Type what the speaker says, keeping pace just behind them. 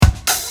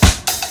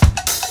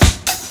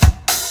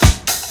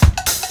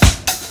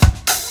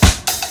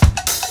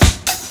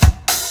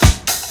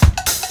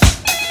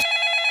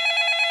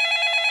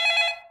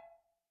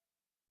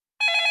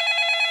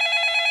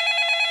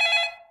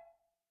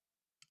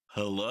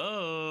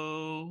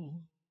Hello.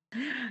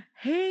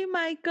 Hey,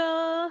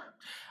 Michael.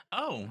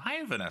 Oh,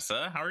 hi,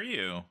 Vanessa. How are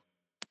you?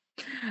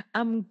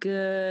 I'm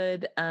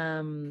good.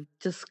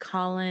 Just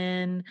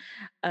calling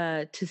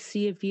to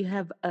see if you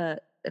have a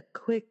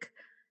quick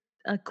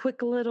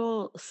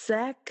little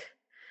sec.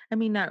 I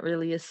mean, not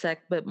really a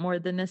sec, but more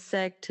than a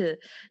sec to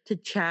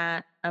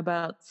chat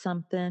about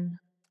something.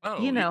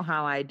 You Oh, know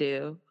how I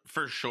do.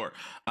 for sure.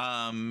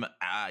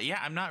 Yeah,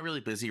 I'm not really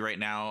busy right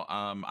now.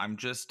 I'm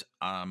just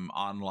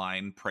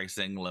online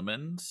pricing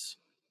lemons.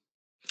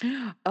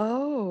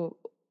 Oh,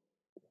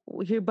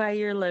 you buy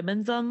your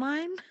lemons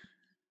online?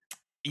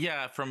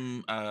 Yeah,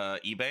 from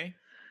eBay.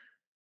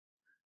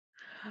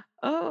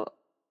 Oh,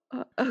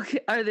 okay.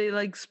 Are they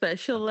like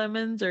special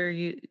lemons or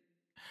you?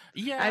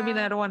 I mean,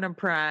 I Yeah, don't want to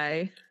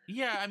pry.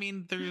 yeah. I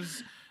mean,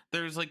 there's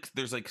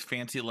like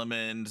fancy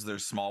lemons.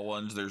 There's small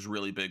ones. There's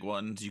really big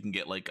ones. You can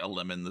get like a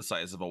lemon the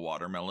size of a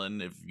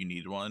watermelon if you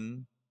need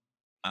one.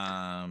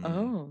 Um,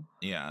 Oh.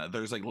 yeah,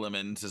 there's like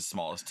lemons as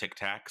small as Tic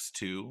Tacs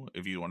too.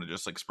 If you want to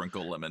just like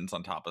sprinkle lemons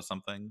on top of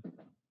something,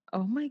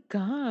 Oh my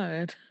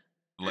God.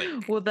 like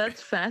Well,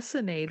 that's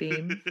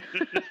fascinating.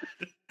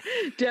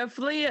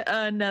 Definitely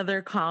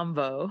another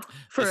combo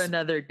for this.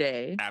 another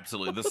day.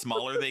 Absolutely, the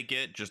smaller they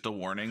get, just a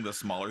warning: the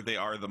smaller they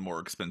are, the more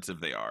expensive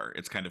they are.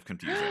 It's kind of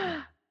confusing.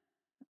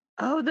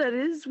 Oh, that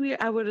is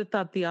weird. I would have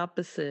thought the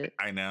opposite.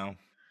 I know,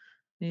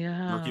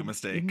 rookie Yeah.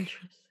 mistake.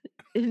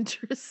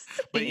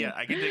 Interesting. But yeah,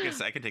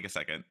 Interesting. I can take a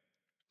second.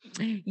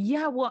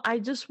 Yeah, well, I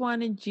just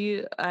wanted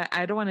you,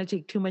 I don't want to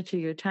take too much of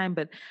your time,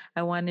 but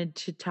I wanted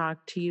to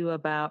talk to you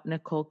about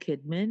Nicole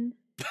Kidman.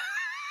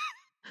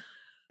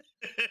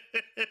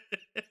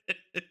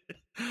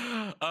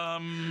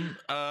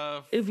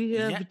 If you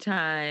Yeah. have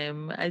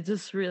time, I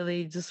just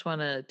really just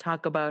want to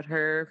talk about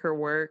her, her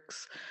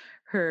works,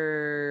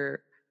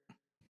 her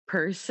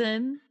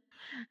person,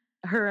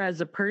 her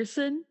as a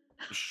person.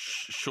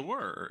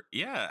 Sure.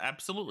 Yeah,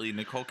 absolutely.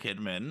 Nicole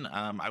Kidman.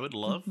 I would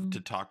love Mhm. to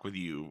talk with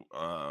you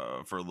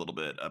for a little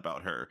bit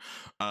about her.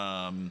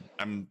 I'm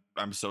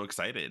so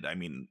excited. I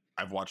mean,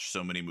 I've watched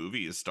so many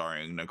movies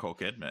starring Nicole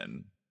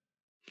Kidman.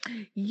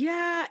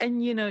 Yeah,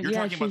 and You're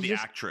yeah, talking about she's the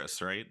just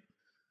actress, right?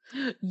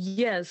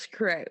 yes,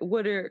 correct.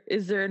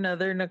 Is there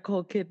another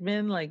Nicole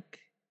Kidman like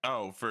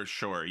Oh, for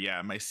sure.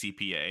 Yeah, my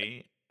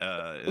CPA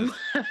is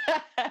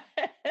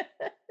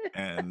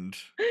and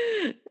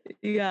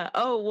Yeah.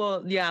 Oh,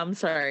 well, yeah, I'm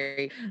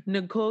sorry.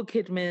 Nicole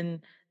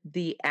Kidman,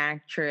 the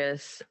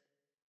actress,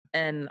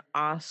 an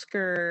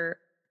Oscar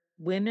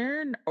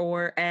winner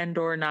or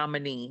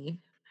nominee.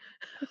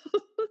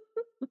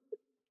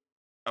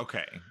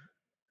 okay.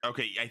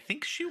 Okay, I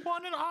think she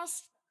won an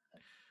Oscar.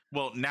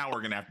 Well, now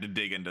we're gonna have to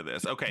dig into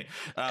this. Okay,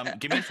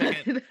 give me a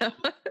second.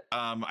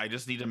 I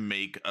just need to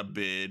make a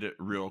bid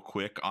real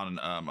quick on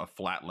a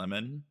flat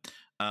lemon,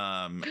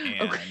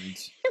 Okay.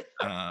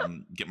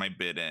 and get my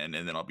bid in,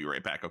 and then I'll be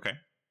right back. Okay.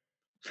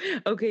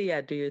 Okay,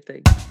 yeah, do your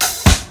thing.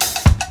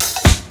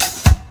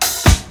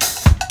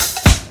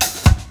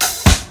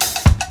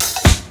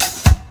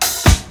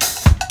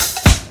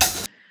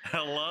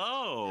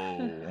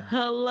 Hello.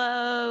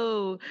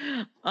 Hello.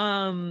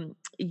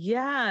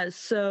 Yeah,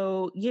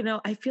 so,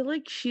 I feel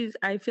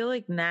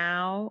like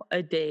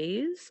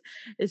nowadays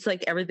it's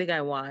like everything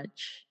I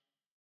watch.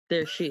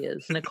 There she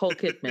is, Nicole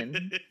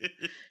Kidman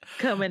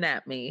coming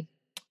at me.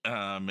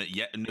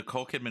 Yeah,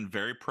 Nicole Kidman,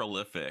 very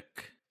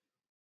prolific.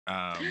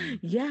 Um,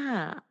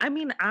 Yeah. I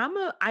mean,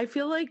 I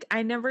feel like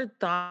I never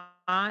thought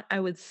I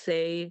would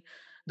say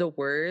the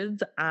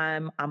words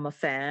I'm a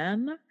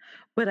fan,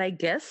 but I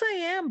guess I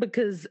am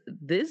because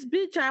this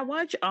bitch I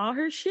watch all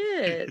her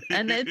shit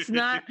and it's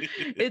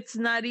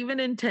not even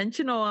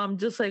intentional. I'm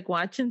just like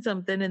watching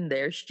something and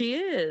there she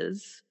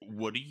is.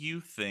 what do you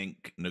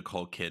think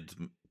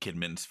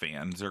Kidman's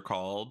fans are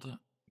called?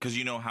 Because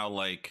you know how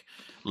like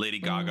Lady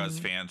Gaga's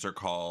Mm, fans are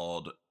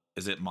called.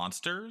 Is it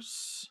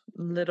monsters?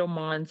 Little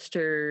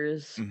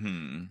Monsters.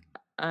 Hmm.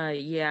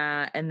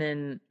 Yeah, and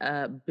then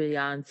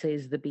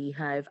Beyonce's The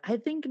Beehive. I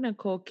think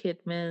Nicole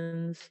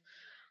Kidman's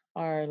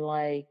are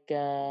like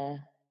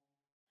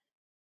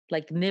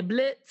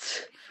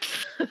niblets.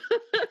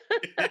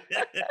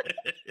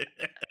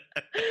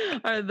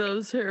 Are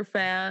those her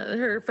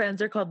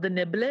fans are called the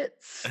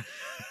niblets?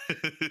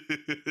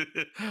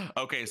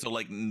 Okay, so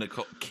like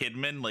Nicole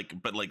Kidman, like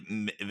but like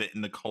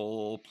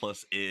Nicole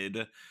plus niblets.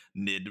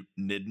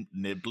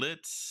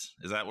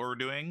 Is that what we're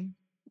doing?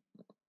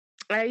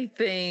 I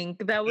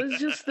think that was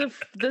just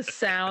the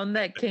sound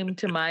that came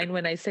to mind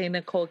when I say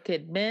Nicole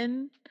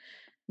Kidman.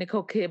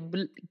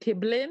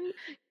 Kiblin?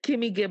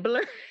 Kimmy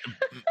Gibbler?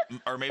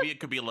 Or maybe it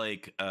could be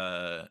like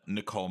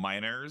Nicole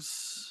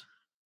Miners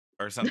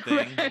or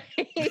something. Right.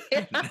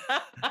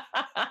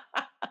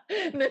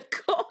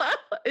 Nicole,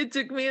 it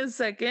took me a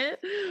second,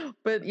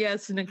 but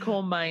yes,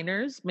 Nicole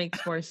Miners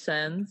makes more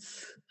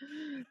sense.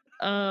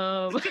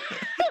 Um,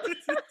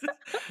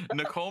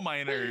 Nicole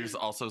Miners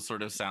also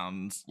sort of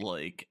sounds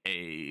like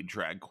a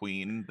drag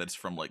queen that's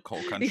from like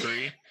coal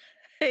country.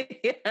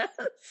 yes,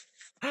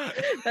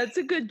 that's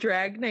a good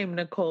drag name,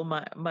 Nicole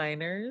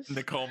Miners.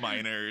 Nicole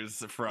Miners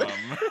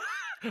from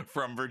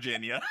from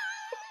Virginia.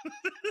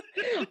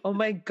 Oh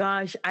my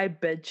gosh, I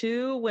bet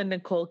you when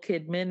Nicole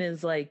Kidman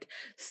is like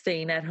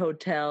staying at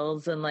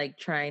hotels and like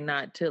trying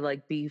not to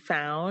like be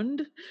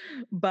found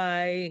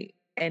by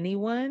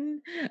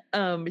anyone,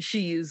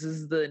 she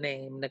uses the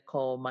name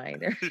Nicole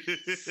Miners.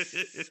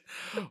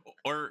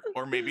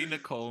 or maybe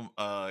Nicole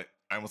I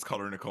almost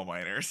called her Nicole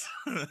Miners.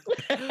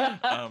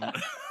 um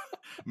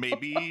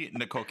maybe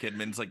Nicole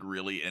Kidman's like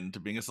really into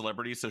being a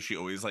celebrity, so she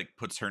always like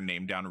puts her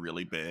name down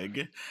really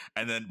big,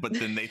 and then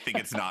they think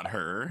it's not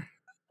her.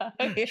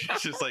 Yeah.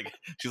 She's like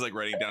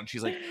writing down,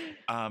 she's like,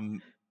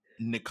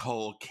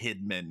 Nicole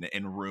Kidman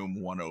in room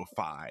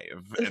 105,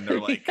 and they're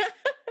like,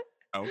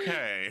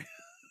 okay.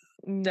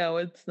 No,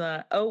 it's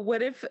not. Oh,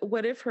 what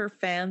if her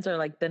fans are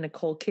like the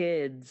Nicole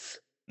kids?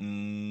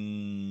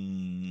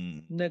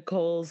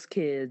 Nicole's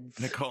kids.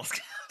 Nicole's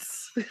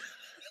kids.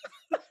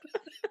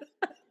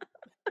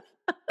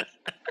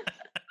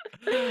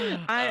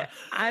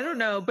 I don't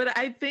know, but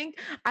I think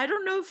I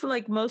don't know if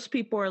like most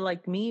people are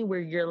like me where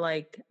you're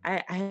like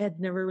I had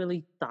never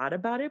really thought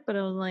about it, but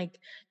I was like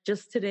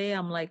just today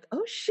I'm like,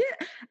 oh shit,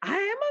 I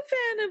am a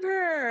fan of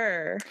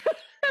her.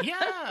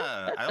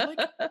 Yeah,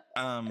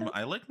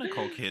 I like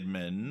Nicole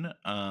Kidman.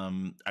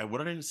 What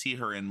did I see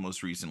her in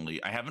most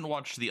recently? I haven't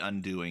watched The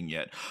Undoing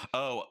yet.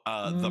 Oh,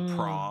 The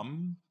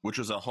Prom, which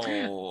was a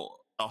whole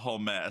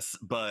mess,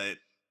 but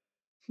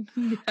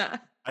Yeah.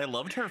 I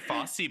loved her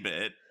Fosse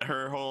bit.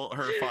 Her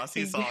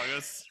Fosse song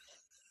is.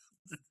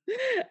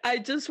 I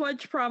just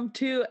watched Prom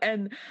 2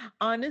 and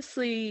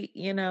honestly,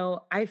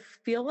 I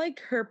feel like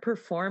her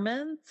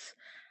performance,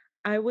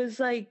 I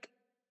was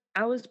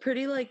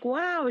pretty like,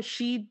 wow,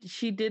 she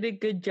did a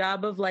good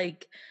job of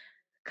like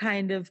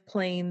kind of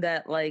playing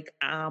that like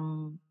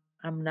I'm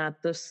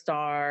not the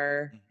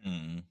star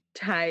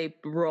type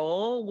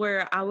role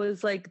where I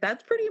was like,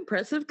 that's pretty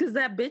impressive because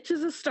that bitch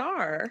is a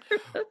star.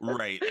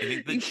 Right. I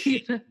think that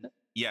she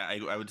yeah,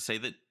 I would say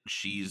that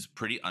she's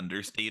pretty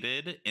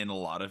understated in a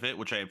lot of it,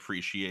 which I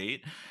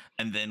appreciate.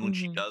 And then when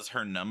she Mhm. does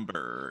her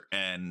number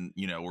and,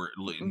 she's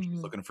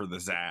Mhm. looking for the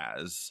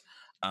Zaz,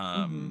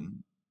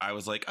 Mhm. I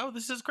was like, oh,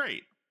 this is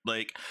great.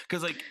 Like,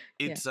 because like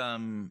Yeah. it's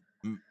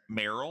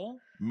Meryl,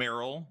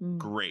 Mm.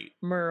 great,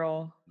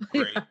 Merle.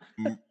 great.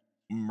 Yeah.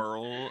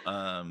 Merle,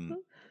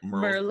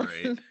 Merle's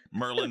great. Merlin.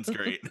 Merlin's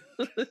great.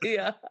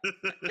 Yeah.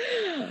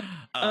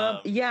 um,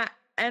 Yeah,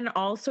 and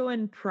also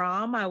in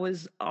Prom, I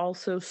was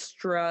also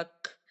struck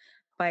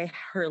by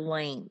her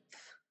length.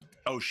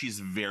 oh, she's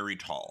very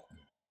tall.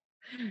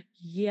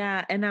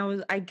 Yeah, and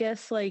I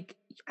guess like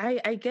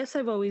I guess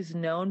I've always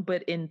known,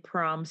 but in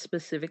Prom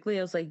specifically,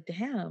 I was like,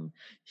 damn,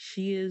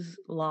 she is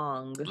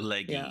long. Yeah.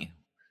 Leggy.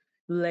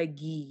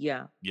 Leggy,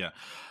 yeah. Yeah.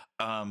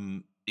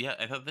 Yeah,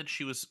 I thought that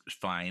she was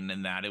fine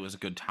and that it was a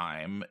good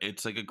time.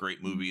 It's like a great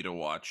Mm. movie to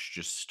watch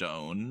just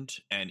stoned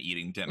and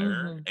eating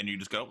dinner Mhm. and you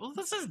just go, "Well,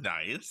 this is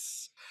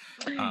nice."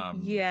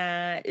 Um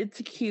Yeah, it's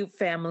a cute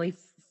family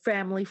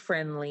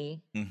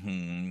friendly.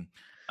 mhm.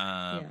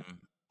 Yeah.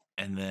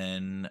 And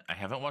then I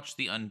haven't watched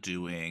The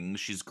Undoing.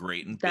 She's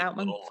great in Big That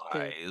Little one's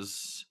good.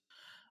 Lies.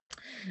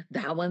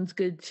 That one's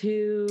good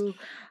too.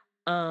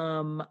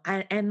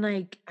 And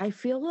like I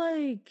feel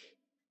like,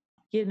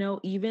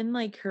 even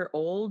like her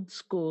old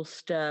school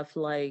stuff,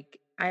 like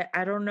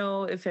I don't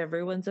know if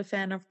everyone's a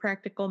fan of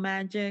Practical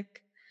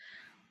Magic,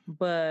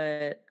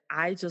 but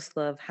I just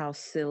love how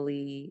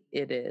silly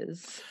it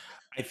is.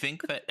 I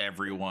think that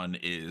everyone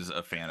is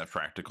a fan of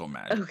Practical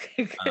Magic.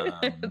 Okay, good.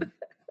 Um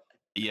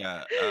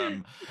Yeah,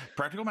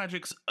 Practical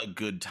Magic's a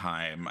good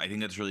time. I think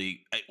that's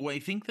really. I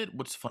think that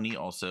what's funny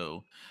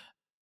also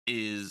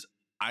is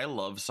I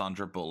love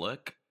Sandra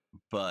Bullock,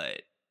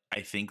 but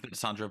I think that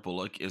Sandra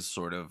Bullock's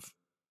sort of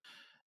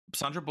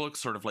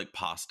like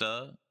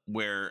pasta,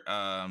 where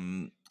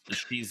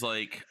she's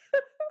like,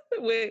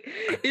 Wait,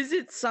 is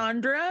it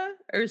Sandra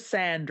or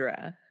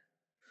Sandra?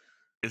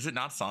 is it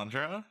not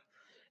Sandra?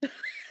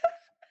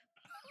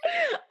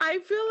 I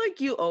feel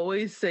like you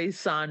always say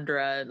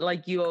Sandra,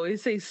 like you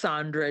always say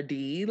Sandra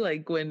D,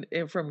 like when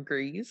from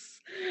Greece.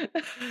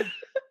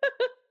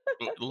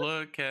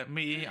 Look at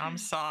me, I'm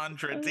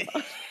Sandra D.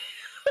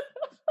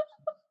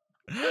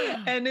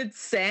 And it's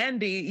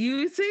Sandy.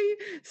 You say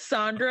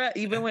Sandra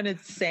even when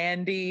it's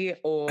Sandy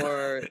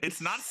or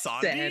It's not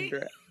Sandy.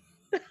 Sandra.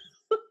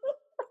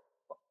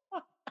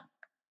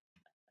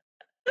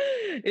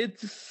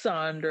 It's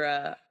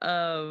Sandra.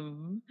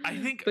 I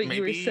think But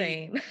you were maybe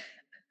saying.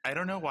 I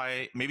don't know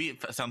why. Maybe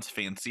it sounds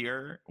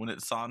fancier when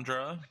it's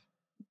Sandra.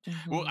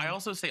 Well, I Mhm.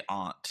 also say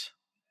aunt.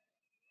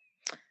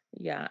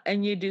 Yeah,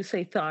 and you do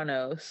say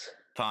Thanos.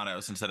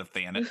 Thanos instead of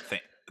Thanos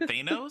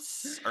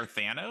or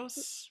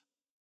Thanos.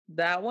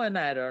 That one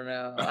I don't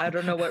know. I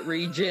don't know what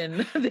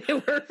region they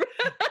were from.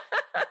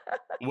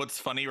 What's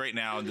funny right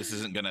now, and this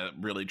isn't gonna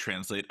really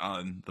translate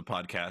on the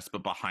podcast,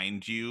 but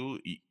behind you,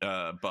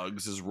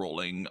 Bugs is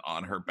rolling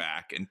on her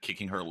back and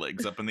kicking her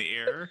legs up in the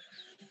air.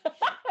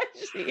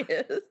 She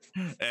is.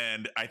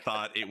 And I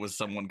thought it was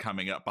someone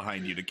coming up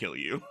behind you to kill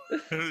you.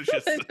 It was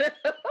just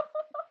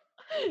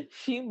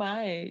She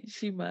might.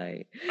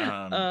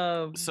 Um,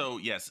 Um, so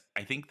yes,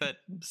 I think that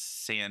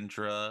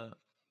Sandra.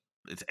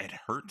 It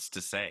hurts to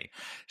say,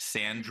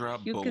 Sandra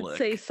you could say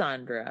Bullock.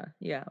 Sandra.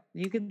 Yeah,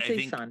 you could I say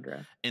think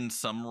Sandra. in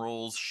some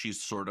roles she's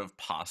sort of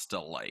pasta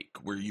like,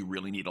 where you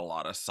really need a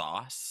lot of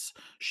sauce.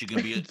 She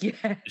can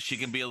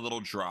Yes. be a little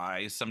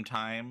dry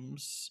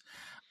sometimes.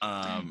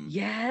 Um,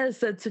 Yes,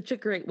 that's such a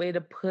great way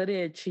to put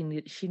it. She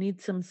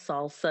needs some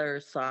salsa or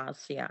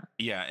sauce. Yeah.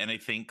 yeah, and I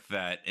think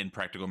that in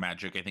Practical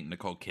Magic, I think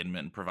Nicole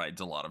Kidman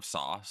provides a lot of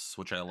sauce,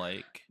 which I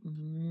like.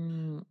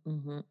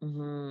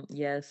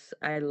 Yes,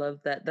 I love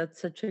that.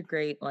 That's such a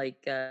great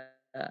uh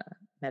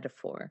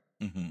metaphor.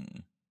 Hmm.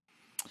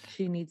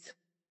 She needs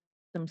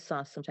some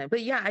sauce sometimes.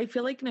 But yeah, I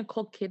feel like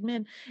Nicole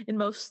Kidman in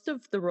most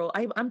of the role.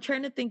 I'm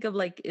trying to think of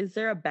like, is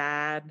there a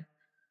bad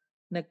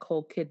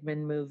Nicole Kidman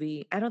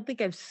movie? I don't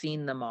think I've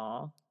seen them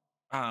all.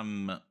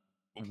 Um,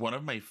 One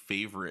of my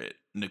favorite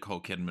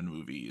Nicole Kidman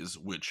movies,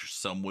 which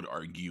some would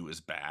argue is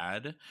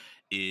bad,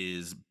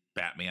 is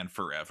Batman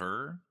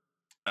Forever.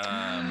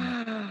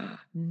 Um,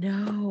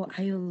 No,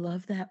 I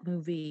love that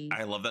movie.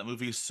 I love that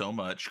movie so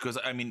much because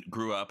I mean,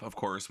 grew up, of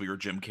course, we were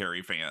Jim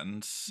Carrey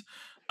fans.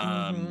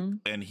 Mm-hmm.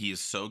 And he is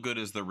so good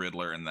as the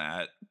Riddler in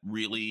that,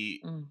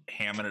 really Mm.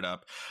 hamming it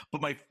up.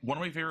 But my one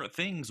of my favorite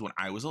things when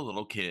I was a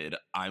little kid,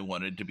 I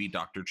wanted to be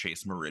Dr.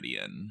 Chase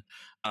Meridian.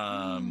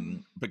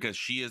 Because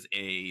she is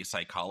a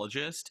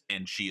psychologist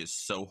and she is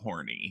so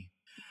horny.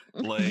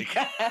 Like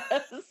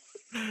Yes.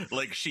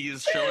 like she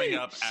is showing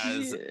up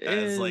She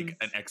as like is.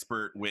 an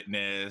expert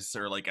witness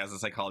or like as a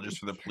psychologist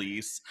for the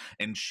police,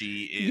 and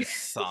she is Yes.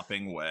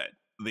 sopping wet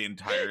the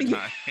entire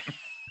Yeah. time.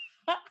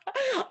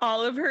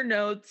 All of her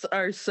notes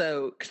are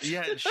soaked.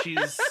 Yeah,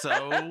 she's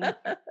so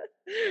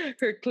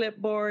Her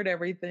clipboard,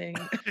 everything.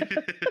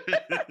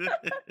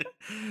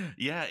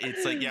 yeah,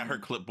 it's like yeah, her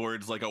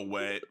clipboard's like a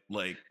wet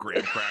like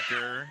graham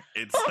cracker.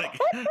 It's like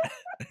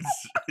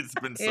it's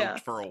been soaked Yeah.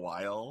 for a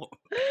while.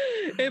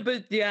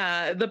 But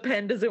yeah, the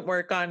pen doesn't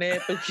work on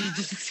it, but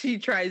she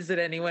tries it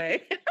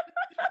anyway.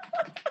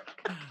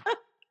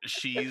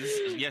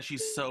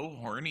 She's so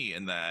horny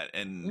in that,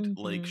 and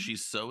like Hmm.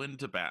 she's so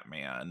into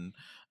Batman.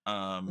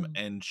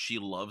 And she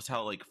loves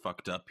how like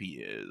fucked up he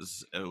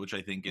is, which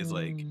I think is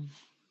like Mm.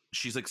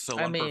 she's like so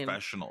I mean,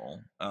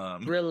 unprofessional.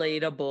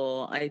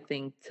 relatable, I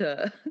think,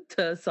 to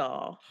to us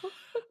all.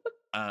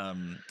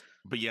 Um,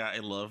 but yeah, I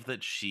love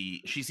that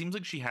she seems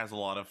like she has a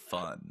lot of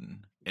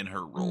fun in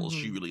her roles.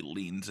 She Hmm. really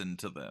leans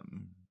into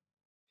them.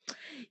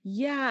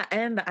 Yeah,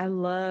 and I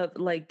love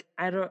like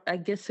I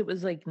guess it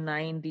was like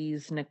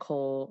 90s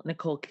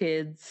Nicole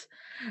Kids.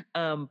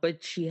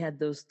 But she had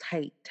those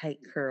tight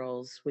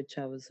curls, which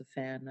I was a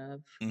fan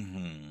of.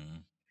 Hmm.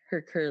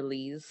 Her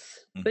curlies.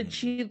 But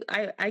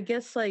Hmm. I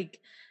guess like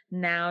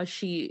now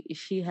she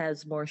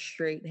has more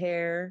straight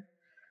hair.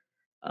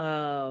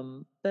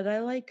 But I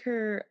like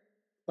her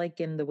like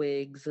in the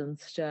wigs and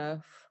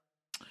stuff.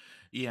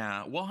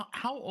 Yeah. Well,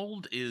 how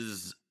old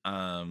is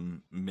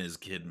Ms.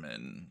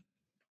 Kidman?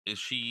 Is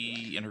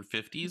she in her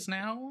 50s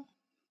now?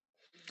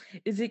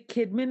 Is it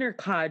Kidman or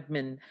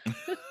Codman?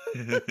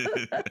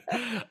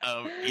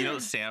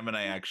 Sam and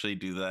I actually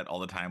do that all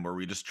the time where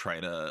we just try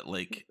to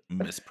like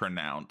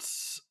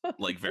mispronounce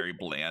like very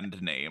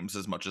bland names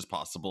as much as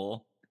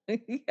possible.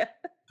 Yeah.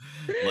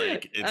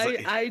 Like it's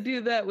like I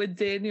do that with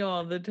Daniel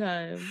all the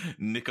time.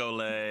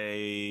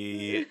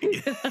 Nikolay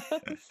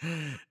Yes.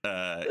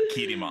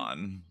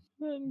 Kidimon.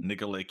 Um,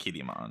 Nikolay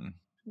Kidimon.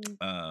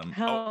 Oh,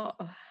 How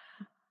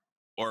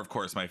or of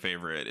course my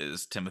favorite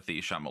is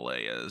Timothy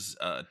Chalamet as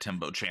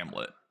Timbo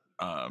Chamlet.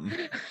 Um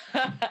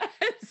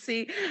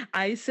see,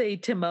 I say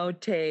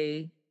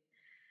Timote,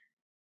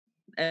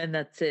 and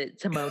that's it,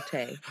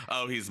 Timote.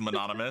 oh, he's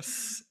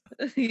mononymous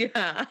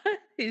Yeah,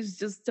 he's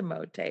just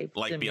Timote to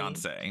like me.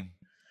 Beyonce.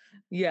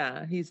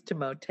 Yeah, he's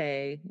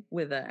Timote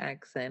with an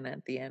accent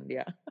at the end.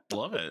 Yeah.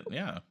 Love it.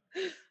 Yeah.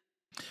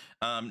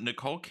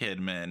 Nicole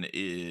Kidman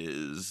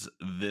is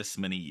this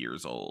many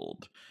years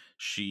old.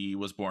 She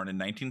was born in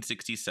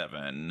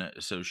 1967,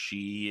 so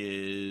she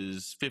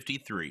is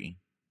 53.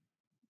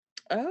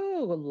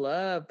 Oh,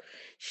 love.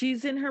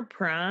 She's in her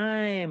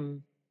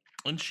prime.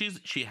 And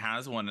she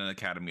has won an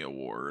Academy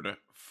Award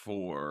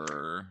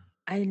for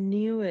I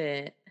knew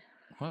it.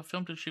 what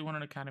film did she win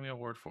an Academy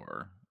Award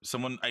for?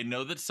 Someone I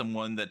know that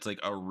someone that's like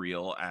a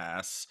real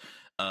ass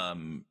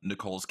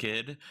Nicole's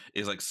kid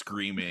is like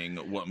screaming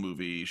what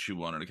movie she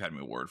won an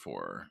Academy Award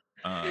for.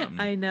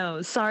 I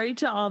know. Sorry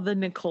to all the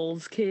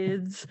Nicole's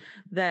kids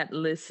that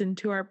listen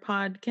to our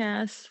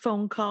podcast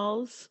phone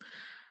calls.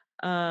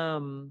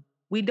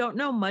 We don't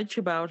know much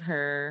about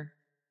her.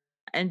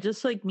 And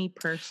just like me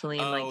personally,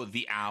 and like, Oh,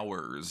 The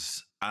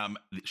Hours.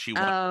 She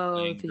won oh,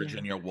 playing the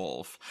Virginia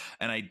Woolf,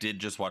 and I did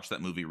just watch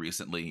that movie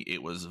recently.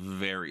 It was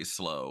very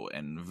slow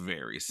and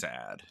very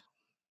sad.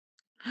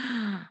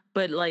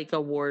 but like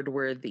award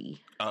worthy.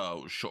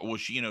 Oh, sure. Well,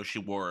 she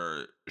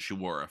wore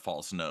a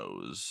false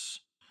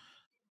nose.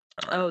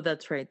 Or, Oh,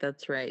 that's right.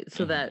 That's right.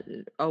 So mhm. that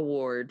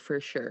award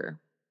for sure.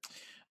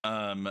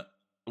 Um,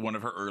 one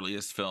of her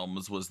earliest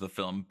films was the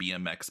film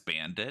BMX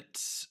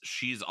Bandits.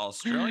 She's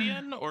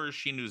Australian or is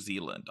she New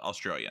Zealand?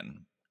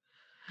 Australian.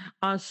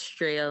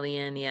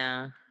 Australian,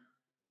 yeah.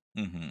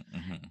 Mhm,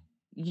 mhm.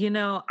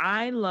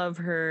 I love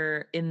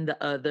her in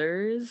The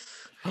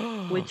Others,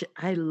 which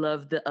I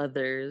love The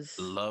Others.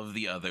 Love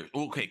the other.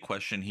 Okay,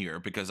 question here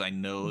because I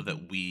know Mhm,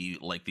 that we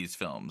like these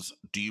films.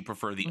 Do you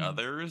prefer the mhm.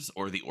 others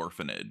or the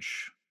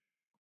orphanage?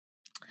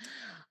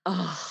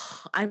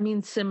 Oh, I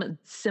mean,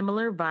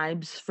 similar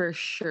vibes for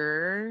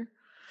sure.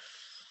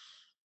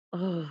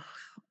 Oh,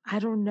 I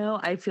don't know.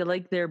 I feel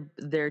like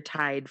they're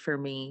tied for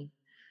me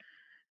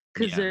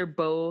because Yeah, they're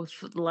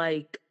both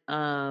like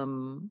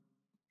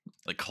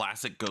like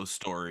classic ghost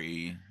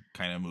story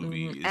kind of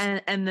movies.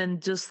 and then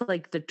just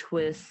like the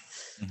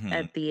twists Hmm.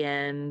 at the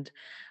end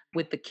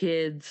with the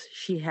kids.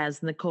 She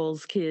has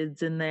Nicole's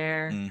kids in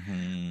there.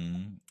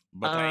 Hmm.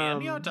 But I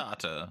am your Um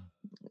daughter.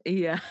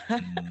 yeah.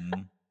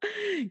 Mm.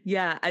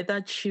 Yeah, I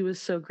thought she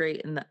was so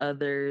great in The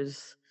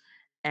Others.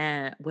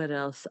 And what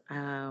else?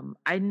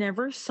 I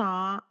never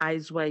saw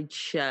Eyes Wide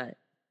Shut.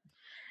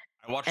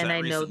 I watched And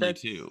that recently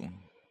too.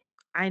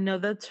 I know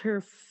that's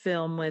her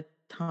film with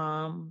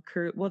Tom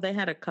Cruise. Well, they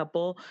had a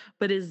couple,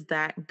 but is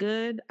that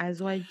good?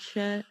 Eyes Wide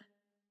Shut?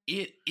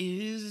 It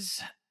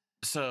is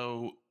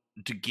so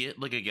to get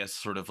like I guess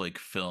sort of like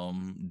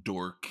film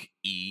dork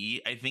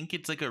I think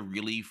it's like a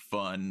really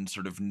fun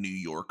sort of New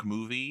York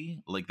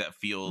movie like that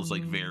feels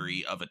like Mm,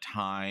 very of a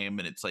time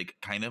and it's like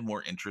kind of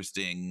more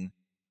interesting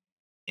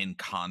in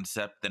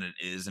concept than it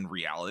is in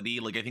reality.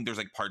 Like I think there's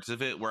like parts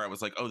of it where I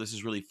was like, "Oh, this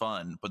is really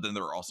fun," but then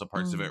there were also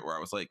parts of mm. it where I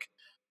was like,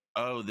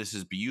 "Oh, this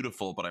is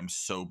beautiful, but I'm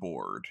so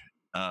bored."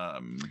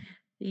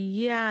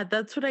 Yeah,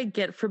 that's what I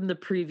get from the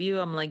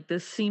preview. I'm like,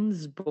 this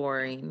seems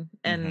boring.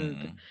 And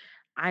Mhm.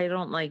 I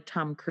don't like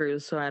Tom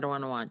Cruise, so I don't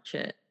want to watch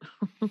it.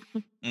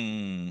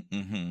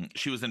 Mhm.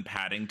 She was in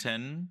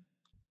Paddington.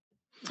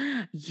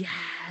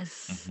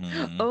 Yes.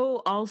 Mhm.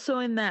 Oh, also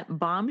in that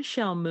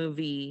Bombshell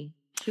movie.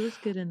 She was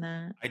good in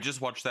that. I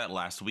just watched that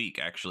last week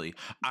actually.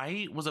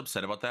 I was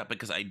upset about that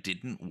because I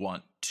didn't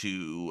want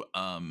to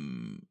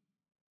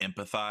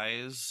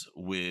empathize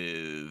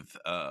with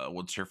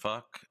what's her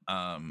fuck?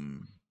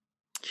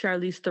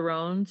 Charlize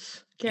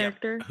Theron's Yep,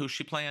 character. who's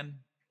she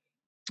playing?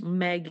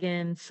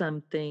 Megan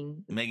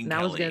something. Megan And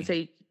Kelly.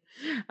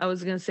 I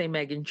was gonna say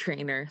Megan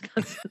Trainer.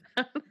 That's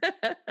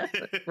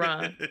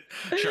wrong.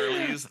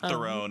 Charlize Um,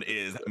 Theron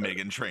is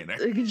Megan Trainor.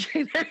 Megan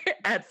Trainer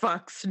at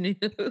Fox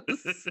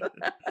News.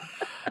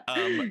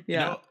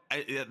 Yeah.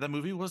 The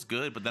movie was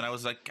good, but then I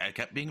was like, I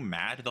kept being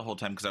mad the whole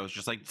time because I was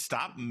just like,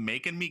 stop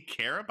making me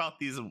care about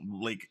these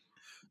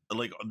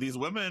like these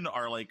women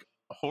are like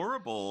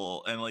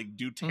horrible and like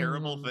do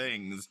terrible Mhm.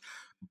 things.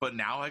 But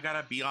now I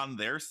gotta be on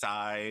their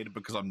side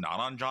because I'm not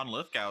on John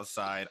Lithgow's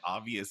side,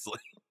 obviously.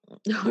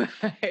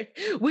 Right.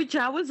 Which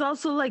I was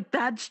also like,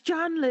 that's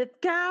John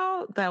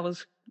Lithgow. That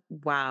was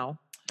wow.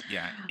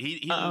 Yeah,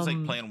 he was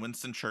like Um, playing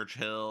Winston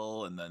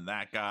Churchill, and then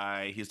that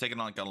guy. He's taken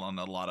like on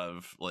a lot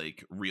of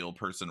like real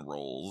person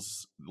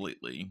roles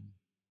lately.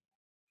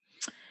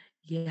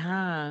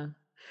 yeah.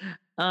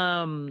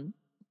 Um,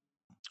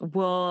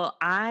 well,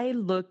 I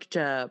looked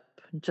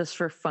up just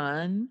for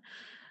fun.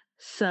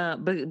 So,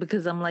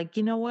 because I'm like,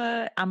 you know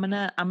what? I'm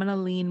gonna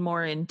lean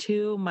more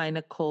into my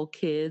Nicole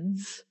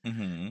kids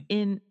Hmm.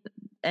 in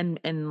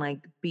and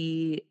like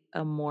be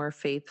a more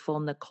faithful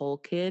Nicole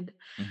kid.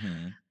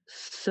 Hmm.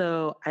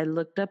 So I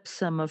looked up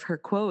some of her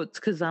quotes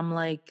because I'm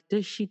like,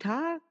 does she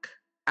talk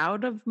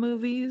out of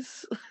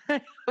movies?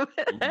 I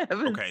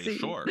haven't Okay, seen.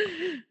 sure.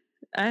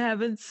 I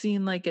haven't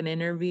seen like an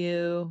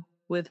interview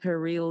with her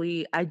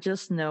really. I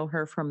just know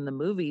her from the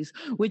movies,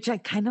 which I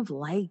kind of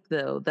like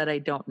though, that I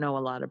don't know a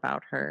lot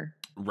about her.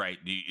 Right,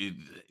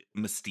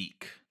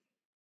 Mystique.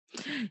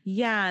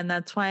 Yeah, and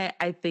that's why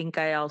I think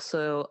I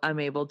also am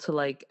able to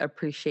like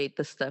appreciate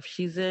the stuff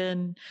she's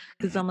in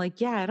because Mhm. I'm like,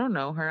 yeah, I don't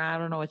know her. I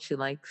don't know what she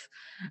likes.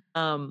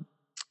 Um,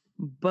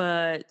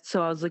 but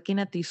so I was looking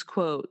at these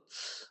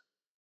quotes.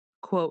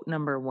 Quote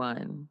number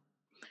one: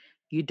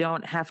 "You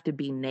don't have to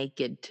be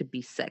naked to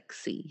be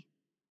sexy."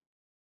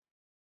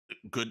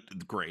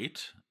 Good,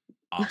 great,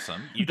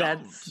 awesome. You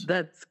That's don't.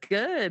 that's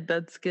good.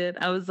 That's good.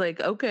 I was like,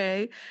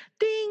 okay,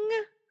 ding,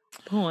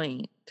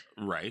 point.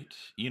 Right.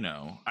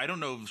 I don't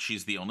know if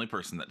she's the only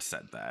person that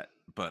said that,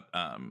 but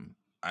I'm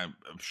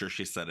sure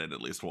she said it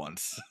at least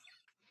once.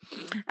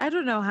 I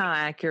don't know how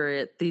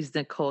accurate these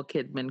Nicole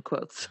Kidman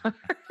quotes are.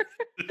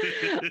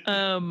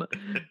 um,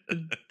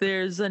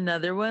 there's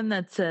another one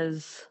that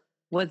says,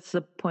 "What's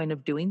the point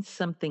of doing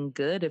something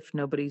good if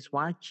nobody's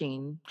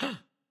watching?"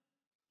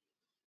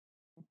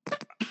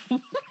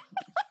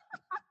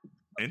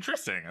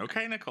 Interesting.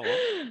 Okay,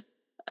 Nicole.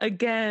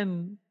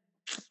 Again,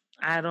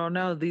 I don't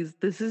know.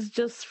 This is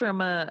just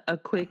from a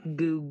quick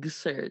Goog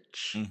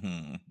search.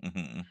 Hmm.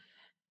 Hmm.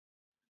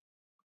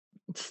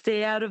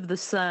 Stay out of the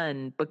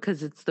sun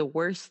because it's the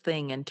worst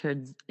thing in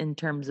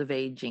terms of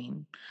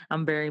aging.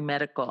 I'm very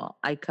medical.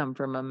 I come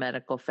from a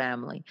medical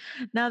family.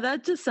 Now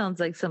that just sounds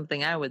like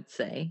something I would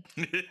say.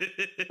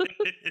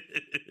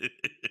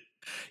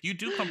 You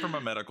do come from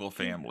a medical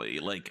family.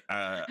 Like,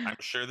 I'm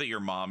sure that your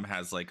mom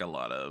has like a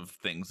lot of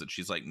things that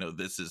she's like, no,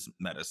 this is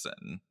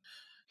medicine.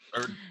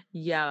 Or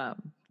Yeah,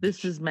 did this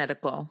she, is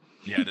medical.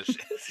 yeah, does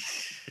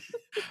she,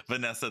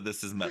 Vanessa,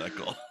 this is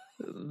medical.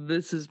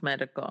 This is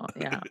medical.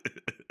 Yeah.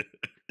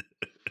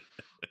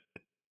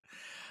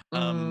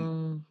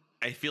 um,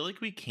 Mm, I feel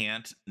like we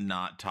can't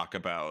not talk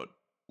about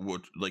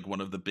what like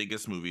one of the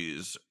biggest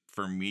movies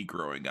for me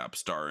growing up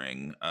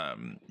starring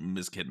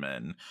Ms.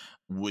 Kidman,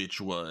 which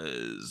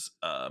was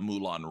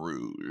Moulin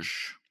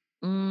Rouge.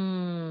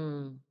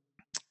 mm,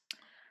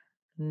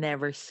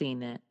 never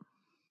seen it.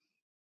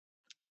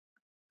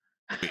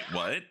 Wait,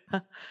 what?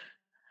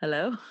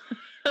 Hello?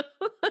 You,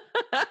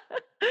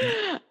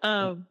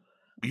 um,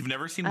 you've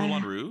never seen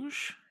Moulin I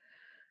Rouge?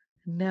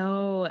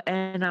 no,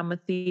 and I'm a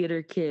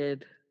theater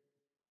kid.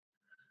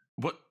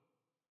 What?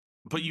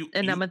 But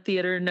And I'm a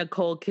theater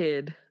Nicole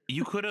kid.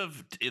 you could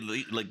have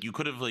like you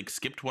could have like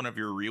skipped one of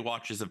your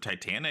rewatches of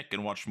Titanic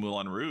and watched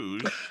Moulin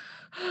Rouge.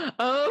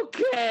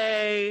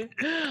 Okay.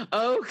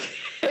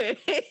 Okay.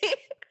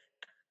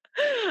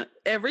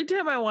 Every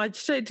time I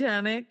watched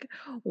Titanic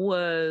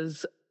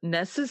was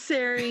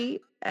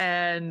necessary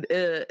and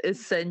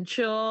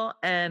essential,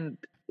 and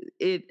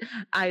it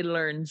I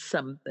learned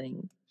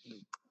something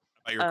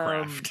By your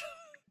um craft.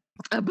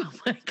 about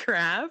my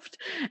craft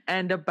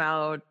and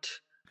about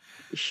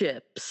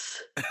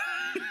ships.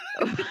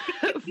 I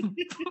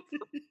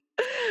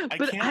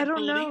But I can't don't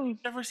believe know.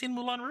 you've never seen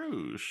Moulin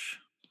Rouge.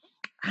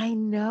 I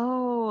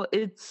know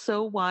it's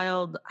so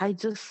wild. I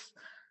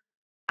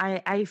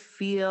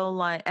feel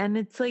like, and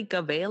it's like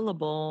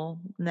available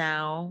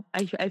now.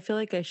 I feel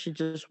like I should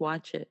just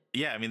watch it.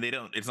 Yeah, I mean they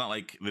don't. It's not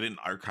like they didn't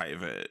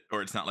archive it,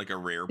 or it's not like a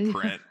rare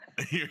print.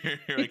 You're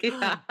like,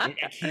 Yeah. I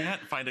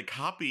can't find a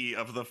copy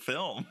of the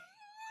film.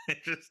 It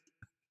just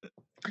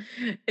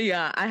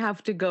Yeah, I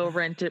have to go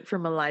rent it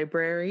from a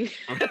library.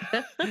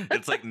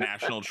 it's like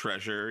national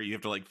treasure. You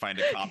have to like find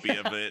a copy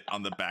of Yeah. it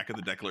on the back of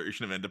the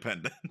Declaration of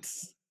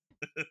Independence.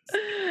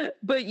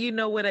 But you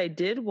know what I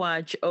did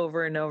watch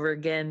over and over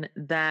again?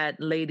 That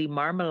Lady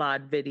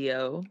Marmalade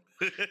video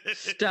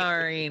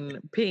starring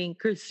Pink,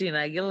 Christina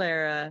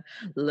Aguilera,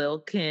 Lil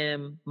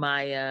Kim,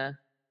 Maya,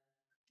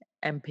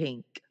 and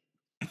Pink.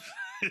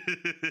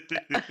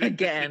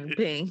 Again,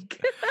 Pink.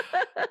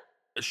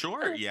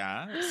 Sure,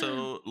 yeah.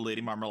 So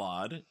Lady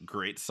Marmalade,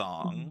 great Mhm.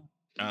 song.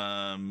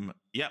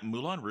 Yeah,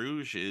 Moulin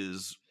Rouge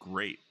is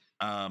great.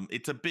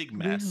 It's a big Yeah.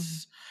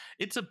 mess.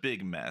 It's a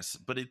big mess,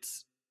 but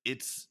it's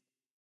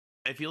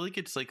I feel like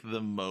it's like the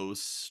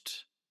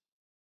most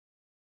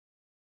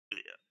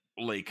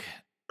like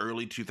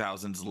early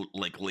 2000s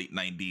like late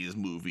 90s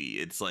movie.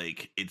 It's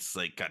like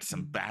got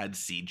some Mhm. bad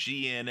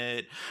CG in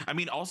it. I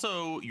mean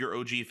also your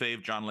OG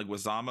fave John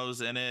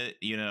Leguizamo's in it,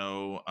 you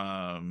know.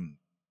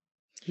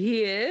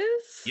 He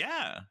is?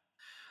 Yeah.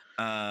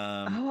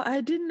 Um Oh,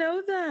 I didn't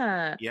know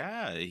that.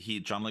 Yeah, he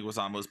John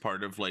Leguizamo is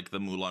part of like the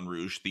Moulin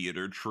Rouge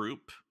theater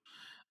troupe.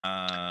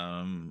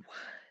 Um,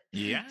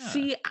 yeah,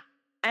 See,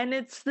 and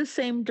it's the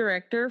same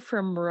director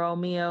from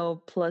Romeo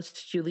plus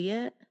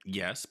Juliet.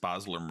 yes,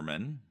 Baz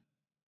Luhrmann.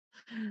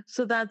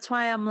 So that's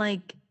why I'm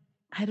like,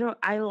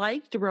 I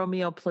liked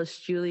Romeo plus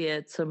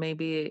Juliet, so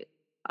maybe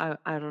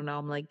I don't know.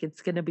 I'm like,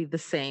 it's gonna be the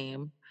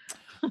same.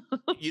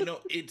 You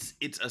know, it's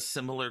a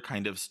similar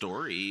kind of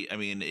story. I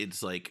mean,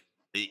 it's like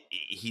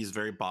he's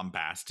very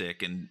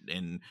bombastic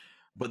and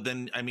but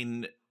then I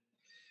mean,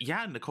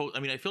 yeah, Nicole. I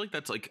mean, I feel like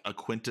that's like a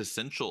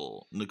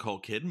quintessential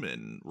Nicole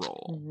Kidman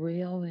role,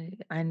 Really?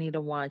 I need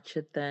to watch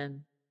it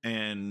then.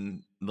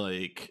 and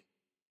like,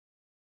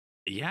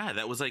 yeah,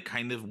 that was like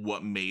kind of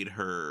what made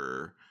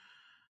her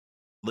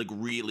like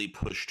really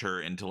pushed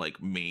her into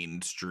like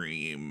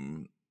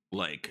mainstream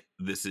like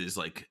this is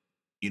like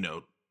you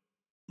know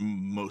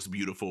most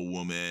beautiful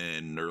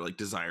woman or like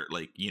desire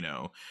like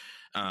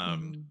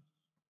Mhm.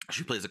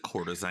 she plays a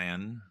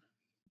courtesan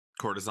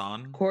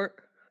Court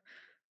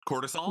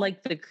cortisol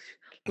like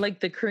like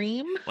the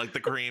cream? like the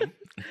cream.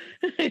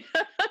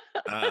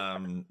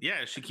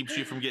 Yeah, she keeps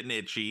you from getting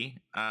itchy.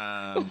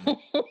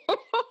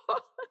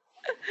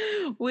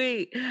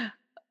 Wait,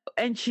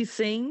 and she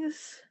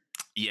sings?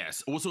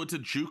 Yes, also it's a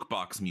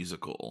jukebox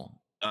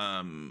musical,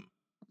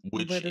 What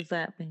which does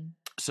that mean?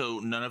 so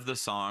none of the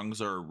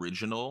songs are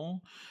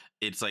original.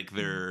 It's like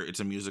Mm. it's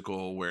a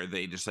musical where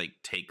they just like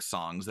take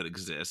songs that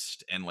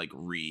exist and like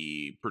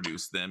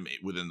reproduce them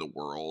within the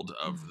world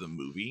of the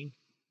movie.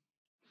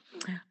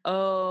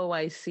 Oh,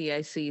 I see,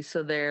 I see.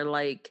 So they're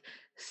like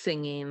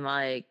singing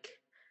like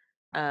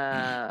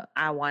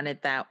I Want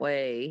It That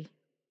Way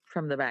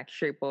from the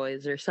Backstreet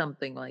Boys or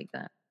something like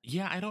that.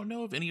 Yeah, I don't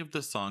know if any of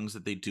the songs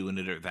that they do in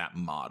it are that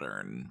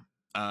modern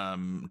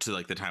to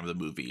like the time of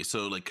the movie.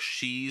 So like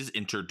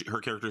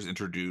her character's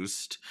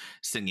introduced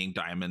singing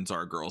Diamonds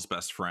Are a Girl's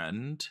Best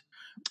Friend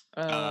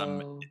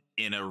um Oh.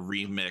 in a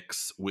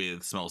remix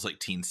with Smells Like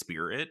Teen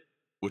Spirit,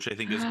 which I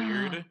think is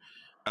weird.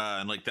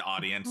 And like the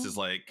audience is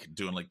like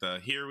doing like the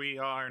 "Here we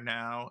are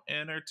now,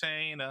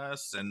 entertain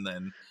us," and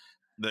then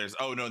There's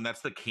oh no, and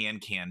that's the can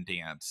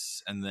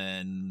dance, and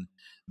then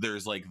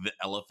there's like the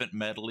elephant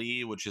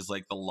medley, which is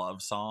like the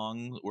love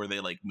song where they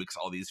like mix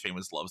all these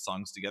famous love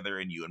songs together,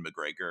 and Ewan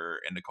McGregor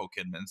and Nicole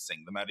Kidman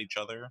sing them at each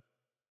other.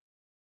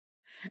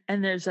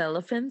 And there's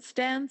elephants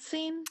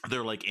dancing?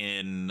 They're like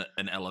in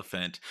an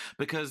elephant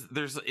because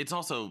there's it's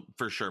also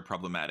for sure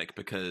problematic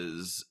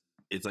because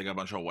it's like a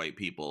bunch of white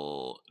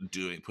people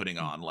putting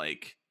on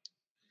like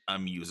a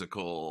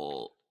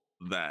musical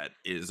that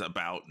is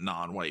about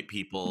non-white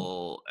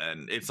people,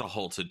 and it's a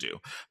whole to do.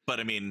 But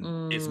I mean,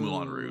 it's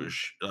Moulin Mm.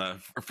 Rouge.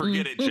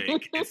 Forget it,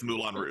 Jake. It's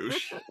Moulin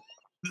Rouge.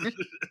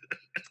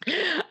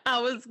 I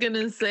was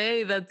gonna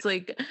say that's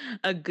like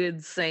a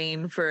good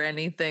saying for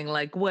anything,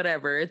 like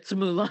whatever, it's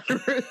Moulin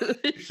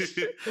Rouge.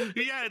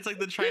 Yeah, it's like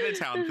the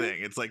Chinatown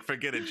thing. It's like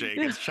forget it, Jake.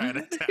 It's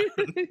Chinatown.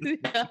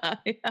 Yeah,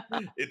 yeah.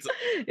 It's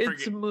It's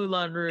forget.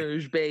 Moulin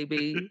Rouge,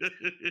 baby.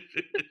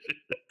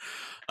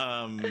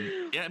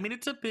 Yeah, I mean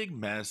it's a big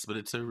mess, but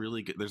it's a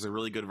really good there's a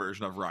really good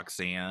version of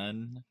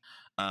Roxanne.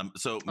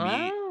 So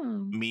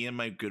Oh, me and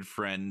my good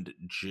friend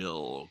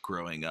Jill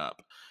growing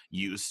up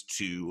used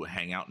to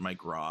hang out in my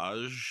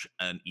garage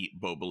and eat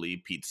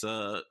Boboli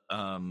pizza,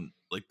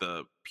 like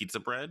the pizza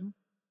bread.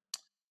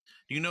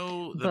 Do you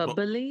know the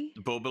bubbly?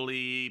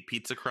 Boboli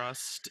pizza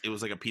crust? It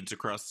was like a pizza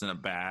crust in a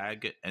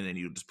bag, and then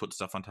you just put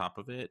stuff on top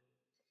of it.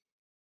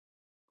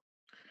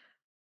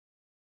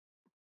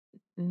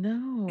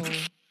 No.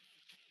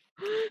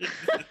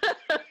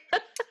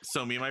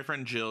 So me and my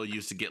friend Jill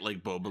used to get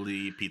like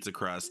Boboli pizza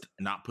crust,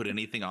 not put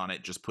anything on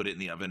it, just put it in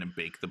the oven and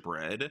bake the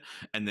bread,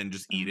 and then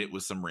just eat it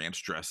with some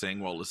ranch dressing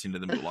while listening to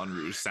the Moulin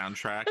Rouge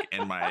soundtrack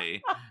in my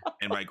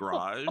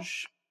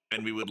garage.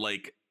 And we would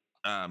like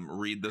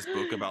read this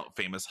book about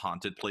famous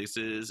haunted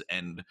places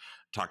and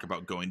talk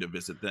about going to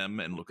visit them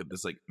and look at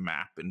this like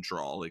map and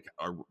draw like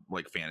our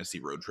like fantasy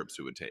road trips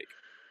we would take.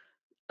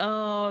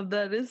 Oh,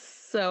 that is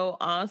so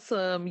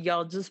awesome.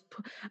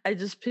 I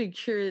just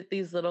picture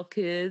these little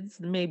kids,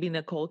 maybe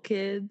Nicole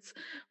kids,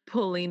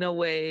 pulling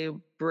away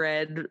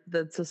bread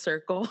that's a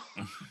circle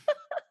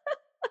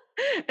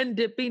and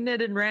dipping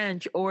it in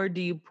ranch, or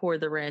do you pour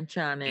the ranch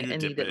on it You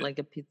and dip eat it it. like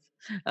a pizza?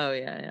 Oh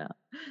yeah, yeah.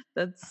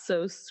 That's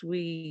so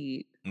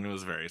sweet. It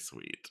was very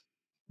sweet.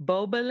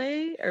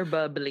 Bobele or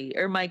bubbly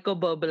or Michael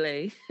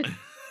Bobele?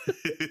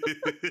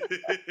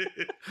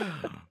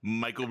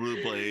 Michael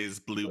Bublé's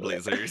Blue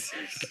Blazers.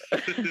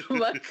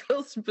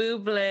 Michael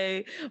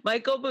Bublé,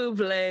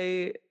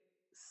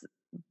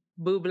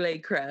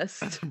 Bublé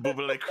crust.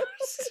 Buble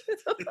crust.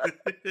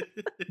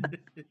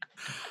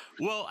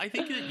 Well, I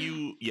think that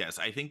yes,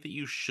 I think that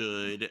you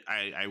should.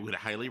 I would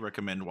highly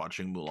recommend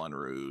watching Moulin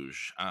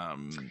Rouge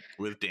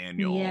with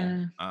Daniel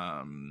Yeah.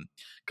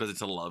 because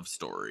it's a love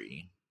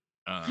story.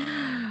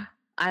 Um,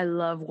 I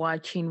love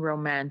watching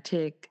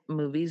romantic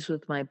movies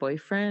with my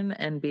boyfriend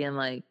and being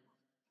like,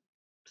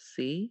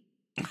 see,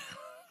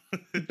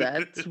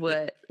 that's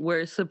what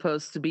we're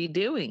supposed to be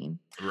doing.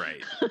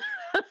 right.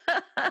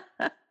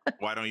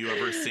 Why don't you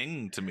ever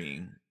sing to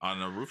me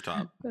on a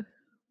rooftop?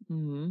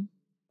 Mhm.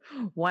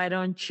 Why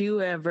don't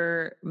you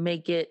ever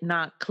make it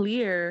not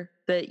clear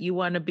that you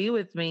want to be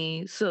with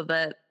me so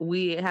that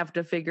we have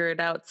to figure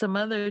it out some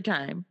other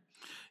time?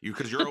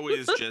 Because you're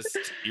always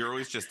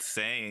just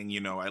saying,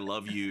 you know, I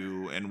love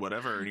you and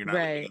whatever, and you're not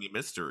leaving Right. any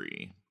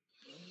mystery.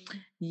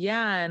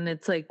 Yeah. And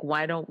it's like,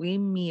 why don't we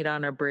meet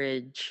on a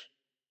bridge?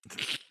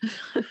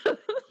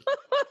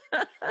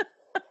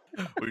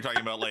 Were you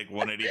talking about like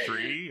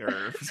 183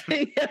 or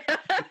Yeah.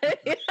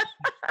 you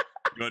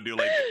want to do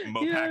like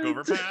Mopac Yeah,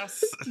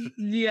 overpass?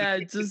 yeah,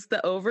 just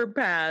the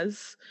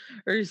overpass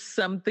or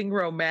something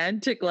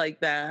romantic like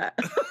that.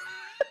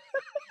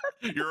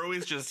 You're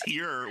always just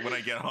here when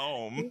I get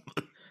home.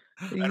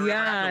 I don't ever have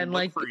Yeah, to and look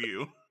like for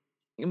you.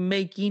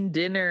 making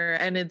dinner,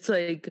 and it's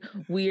like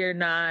we are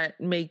not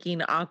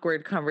making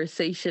awkward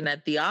conversation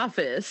at the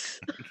office.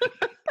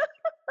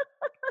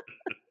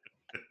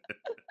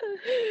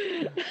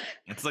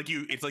 It's like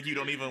you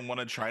don't even want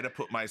to try to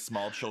put my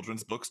small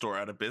children's bookstore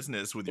out of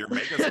business with your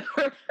mega.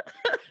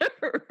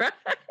 Right.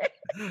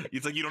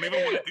 It's like you don't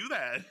even want to do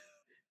that.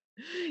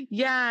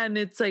 Yeah, and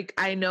it's like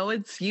I know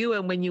it's you,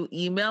 and when you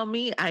email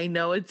me, I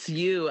know it's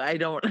you. I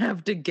don't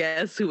have to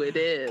guess who it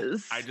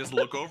is. I just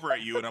look over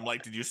at you and I'm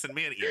like, did you send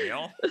me an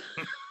email?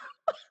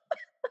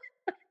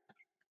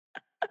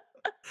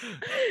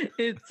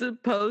 It's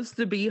supposed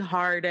to be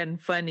hard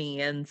and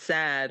funny and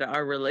sad,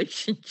 our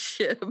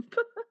relationship.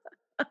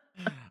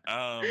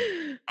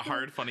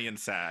 Hard, funny, and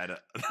sad.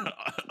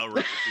 A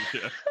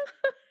relationship.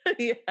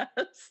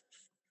 Yes.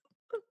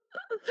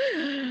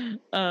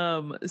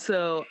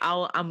 So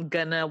I'm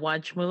gonna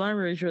watch Moulin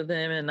Rouge with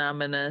him and I'm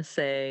gonna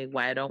say,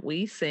 why don't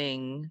we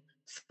sing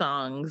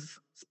songs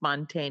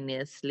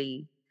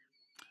spontaneously?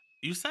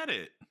 You said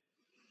it.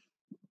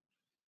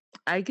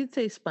 I could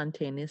say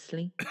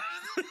spontaneously.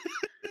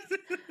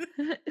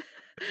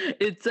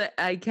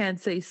 I can't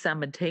say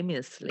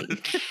simultaneously.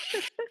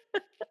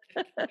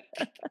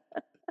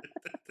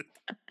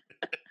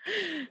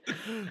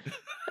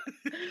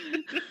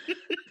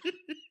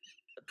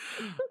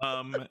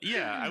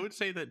 Yeah, I would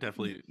say that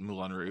definitely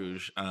Moulin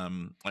Rouge. I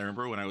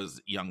remember when I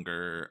was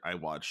younger, I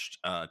watched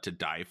To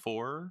Die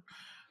For,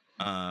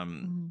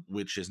 Mm.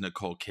 which is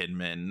Nicole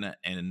Kidman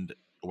and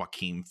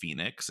Joaquin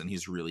Phoenix, and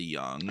he's really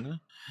young,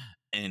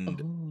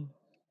 and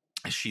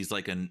Oh. she's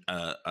like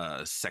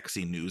a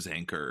sexy news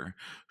anchor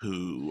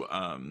who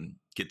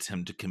gets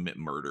him to commit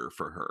murder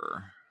for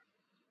her.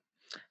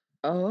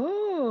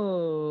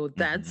 Oh,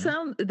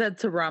 Mhm.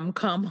 that's a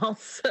rom-com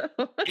also.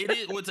 It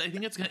is. I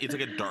think it's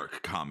like a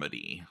dark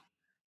comedy.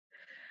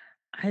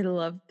 I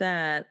love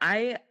that.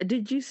 I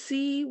did you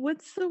see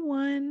what's the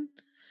one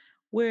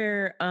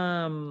where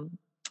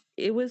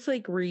it was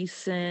like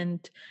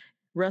recent,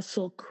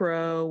 Russell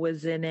Crowe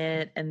was in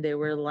it and they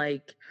were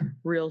like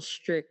real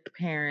strict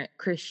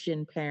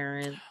Christian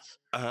parents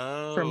from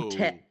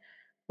Oh.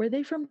 were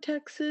they from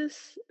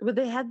Texas? Where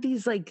they had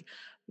these like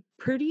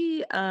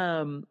pretty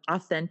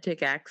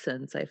authentic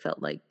accents, I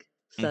felt like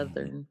Mhm.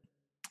 southern.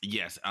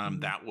 Yes.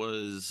 Mm. That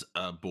was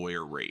Boy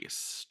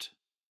Erased.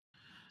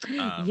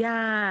 Um,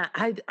 Yeah,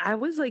 I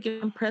was like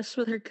impressed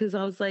with her because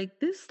I was like,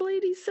 this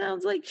lady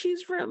sounds like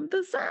she's from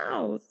the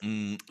South.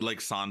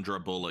 like Sandra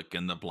Bullock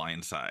in The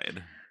Blind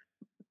Side.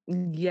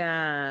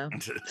 Yeah.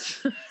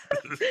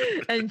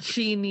 And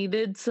she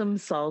needed some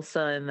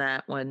salsa in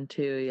that one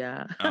too,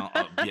 yeah.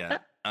 Yeah.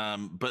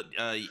 But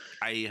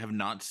I have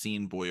not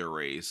seen Boy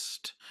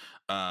Erased.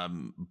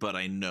 But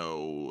I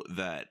know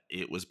that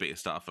it was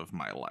based off of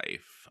my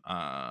life.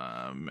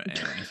 And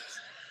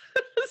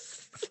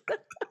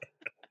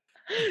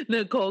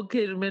Nicole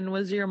Kidman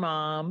was your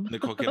mom.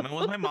 Nicole Kidman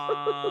was my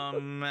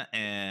mom,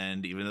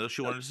 and even though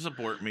she wanted to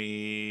support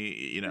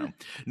me,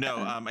 no,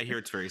 I hear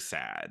it's very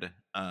sad.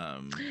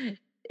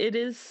 It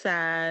is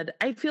sad.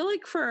 I feel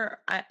like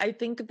I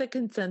think the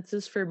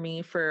consensus for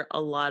me for a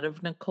lot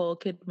of Nicole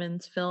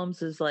Kidman's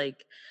films is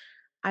like,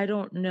 I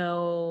don't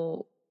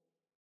know.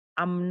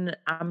 I'm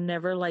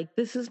never like,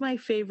 this is my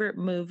favorite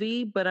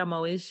movie, but I'm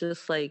always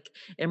just like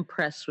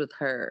impressed with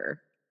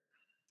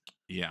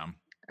Yeah.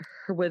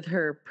 with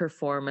her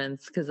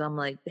performance because I'm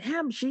like,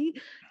 damn, she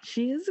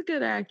is a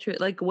good actress.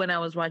 Like when I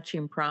was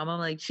watching Prom, I'm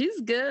like, she's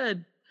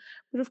good.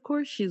 But of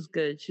course she's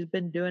good. She's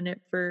been doing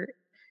it for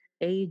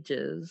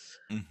ages.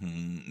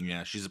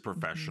 Yeah, she's a Mhm.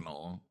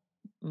 professional.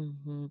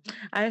 Mhm.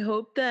 I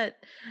hope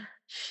that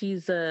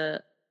she's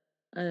a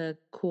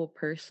cool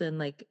person.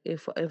 Like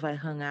if I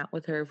hung out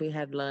with her, if we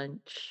had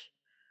lunch,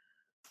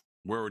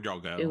 Where would y'all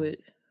it go?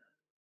 would.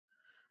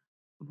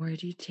 Where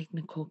do you take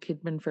Nicole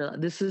Kidman for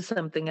this is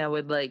something I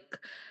would like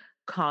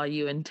call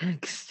you and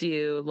text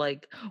you.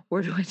 Like,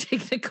 where do I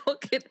take Nicole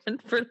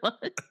Kidman for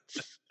lunch?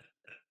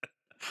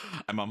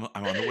 I'm on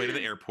the way to the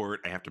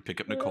airport. I have to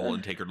pick up Nicole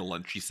and take her to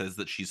lunch. She says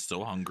that she's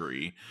so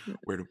hungry.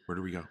 Where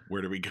do we go?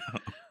 Where do we go?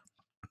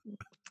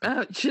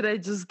 Should I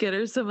just get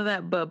her some of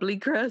that bubbly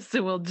crust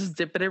and we'll just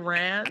dip it in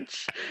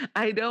ranch?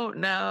 I don't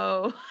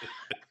know.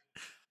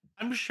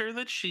 I'm sure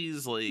that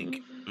she's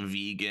like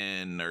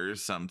vegan or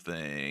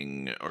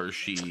something, or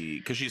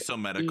because she's so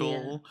Yeah.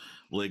 medical,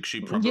 like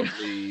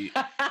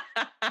Yeah.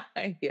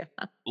 Yeah.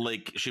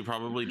 she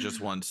probably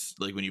just wants,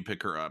 like, when you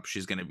pick her up,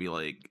 she's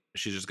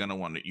just gonna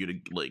want you to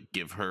like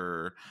give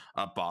her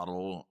a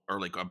bottle or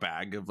like a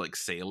bag of like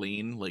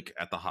saline, like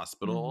at the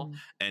hospital, Mhm.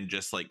 and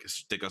just like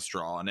stick a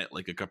straw in it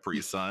like a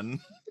Capri Sun.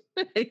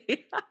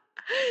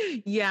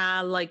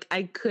 Yeah, like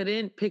I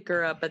couldn't pick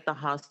her up at the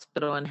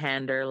hospital and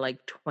hand her like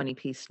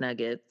 20-piece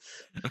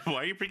nuggets. Why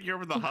are you picking her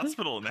up at the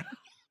hospital now?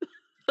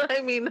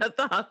 I mean, at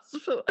the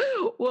hospital.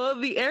 Well,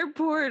 the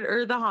airport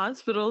or the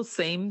hospital,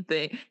 same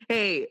thing.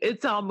 Hey,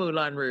 it's all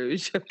Moulin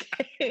Rouge,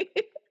 okay?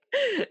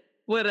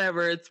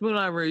 Whatever, it's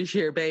Moulin Rouge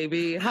here,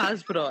 baby.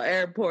 Hospital,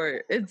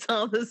 airport, it's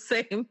all the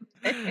same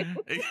thing.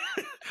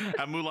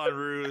 At Moulin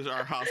Rouge,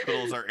 our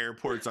hospitals, our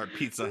airports, our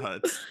Pizza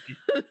Huts.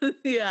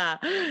 Yeah,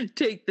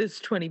 take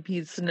this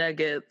 20-piece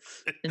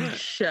nuggets and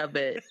shove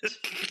it.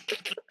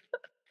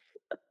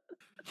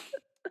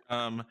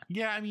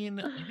 Yeah, I mean,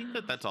 I think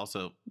that that's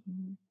also,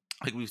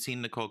 like, we've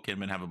seen Nicole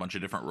Kidman have a bunch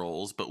of different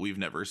roles, but we've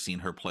never seen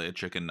her play a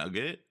chicken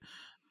nugget.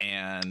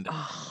 And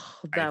Oh,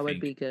 I that would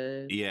think, be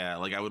good. yeah,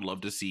 like I would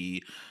love to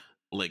see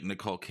like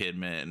Nicole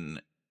Kidman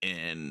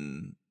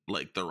in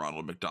like the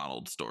Ronald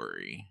McDonald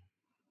Story.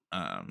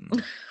 Um,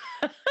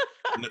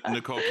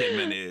 Nicole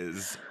Kidman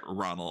is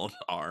Ronald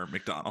R.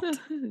 McDonald.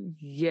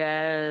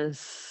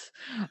 Yes.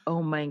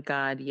 Oh my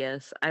God,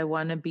 yes. I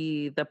want to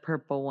be the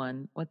purple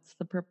one. What's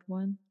the purple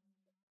one?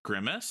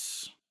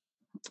 Grimace?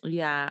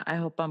 Yeah, I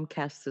hope I'm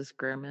cast as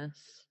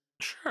Grimace.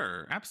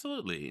 Sure,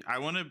 absolutely. I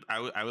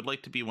would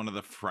like to be one of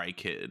the Fry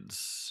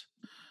Kids.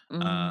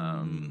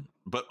 Mm.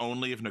 But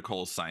only if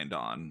Nicole signed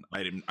on.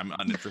 I'm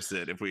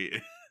uninterested if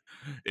we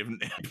if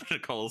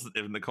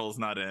Nicole's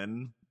not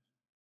in.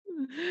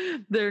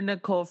 They're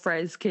Nicole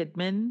Fries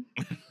Kidman.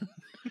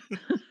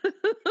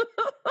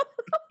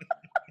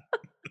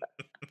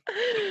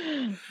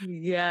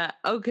 Yeah.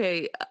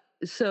 Okay.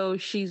 So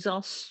she's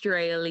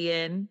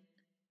Australian.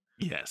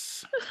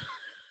 Yes.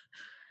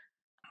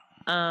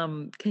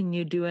 Can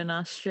you do an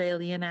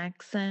Australian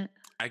accent?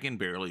 I can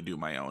barely do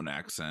my own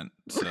accent.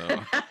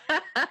 So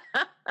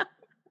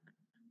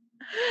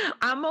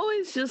I'm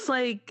always just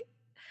like,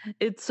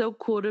 it's so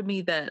cool to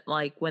me that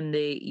like when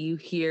you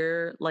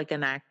hear like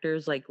an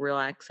actor's like real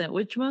accent,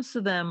 which most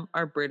of them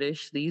are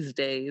British these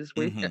days.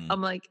 Hmm.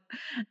 I'm like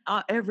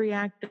every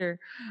actor,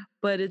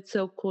 but it's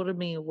so cool to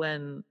me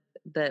when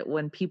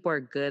people are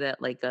good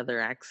at like other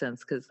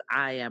accents because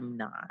I am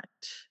not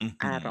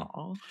at Hmm.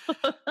 all.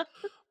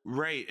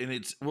 Right. And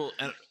it's, well,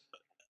 and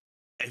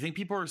I think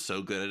people are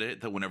so good at it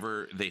that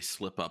whenever they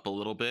slip up a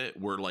little bit,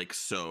 we're like,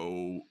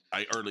 or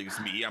at least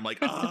me, I'm like,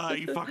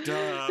 you fucked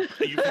up.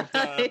 You fucked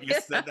up. You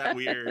said that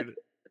weird.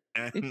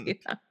 And,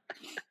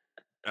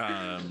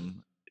 Yeah.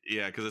 um,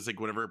 yeah, because it's like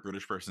whenever a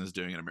British person is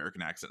doing an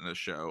American accent in a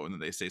show and then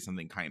they say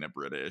something kind of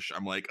British,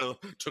 I'm like, oh,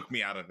 took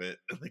me out of it.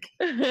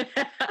 Like,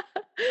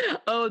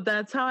 Oh,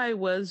 that's how I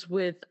was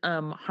with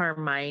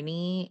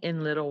Hermione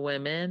in Little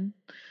Women.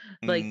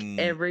 Like mm,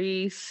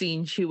 every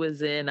scene she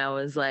was in, I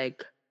was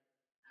like,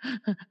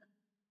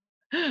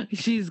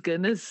 she's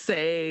gonna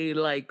say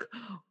like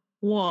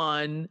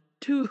one,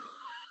 two.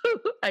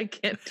 I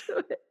can't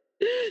do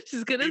it.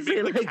 She's can gonna you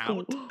say make the like,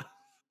 count?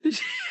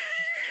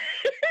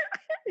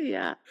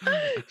 yeah.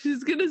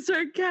 She's gonna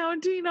start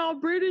counting all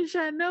British.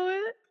 I know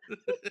it.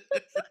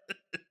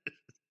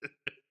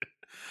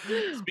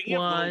 Speaking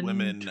of Little One,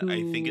 Women,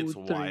 I think it's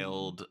two, three.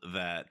 wild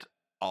that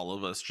all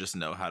of us just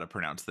know how to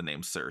pronounce the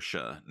name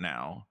Saoirse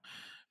now,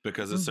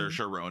 because of Mhm.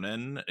 Saoirse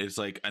Ronan is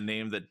like a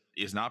name that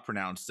is not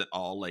pronounced at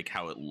all like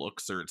how it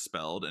looks or it's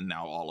spelled, and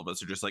now all of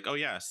us are just like, oh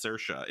yeah,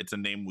 Saoirse. It's a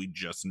name we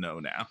just know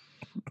now.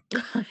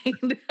 I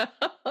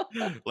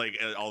know. Like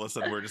all of a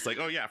sudden we're just like,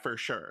 oh yeah, for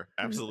sure,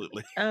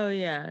 absolutely, Oh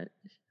yeah.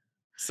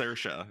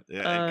 Saoirse.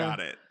 Yeah, I Uh got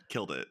it,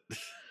 killed it.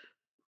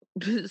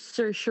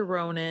 Sir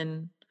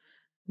Sharonan,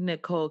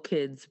 Nicole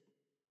Kids,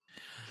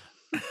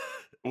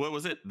 What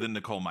was it? The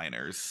Nicole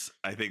Miners.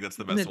 I think that's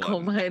the best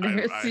Nicole one.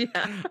 Miners, I,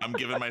 yeah. I'm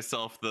giving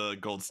myself the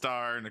gold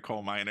star.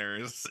 Nicole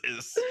Miners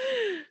is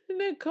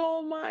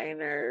Nicole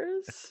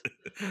Miners.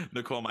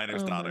 Nicole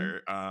Miner's Oh my.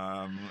 daughter.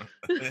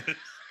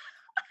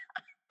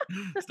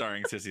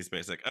 Starring Sissy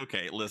Spacek.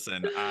 Okay,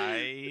 listen,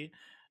 I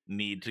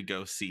need to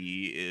go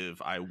see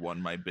if I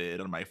won my bid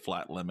on my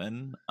flat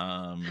lemon.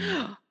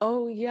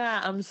 Oh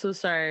yeah, I'm so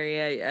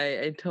sorry.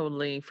 I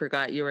totally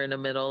forgot you were in the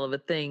middle of a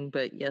thing,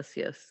 but yes,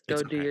 yes,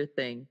 It's go do okay. your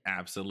thing.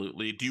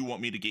 Absolutely. Do you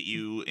want me to get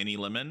you any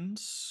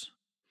lemons?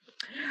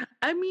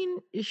 I mean,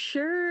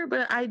 sure,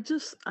 but I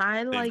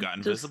They've like got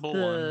just invisible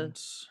the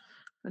ones.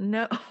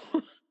 no.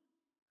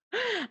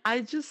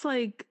 I just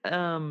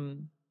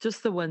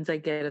the ones I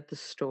get at the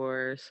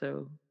store,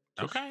 so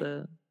just Okay.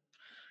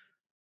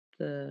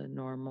 the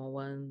normal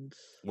ones.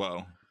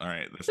 Whoa. All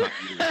right. That's not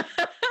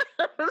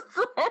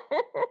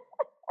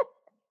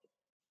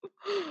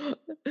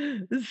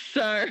you.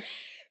 Sorry.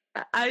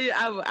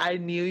 I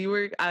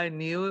knew I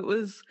knew it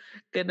was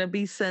gonna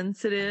be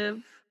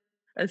sensitive,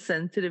 a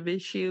sensitive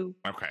issue.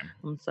 Okay.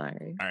 I'm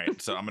sorry. All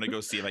right, so I'm gonna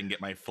go see if I can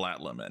get my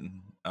flat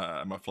lemon.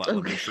 I'm a flat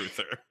lemon Okay.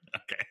 truther.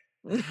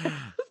 Okay.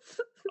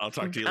 I'll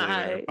talk to you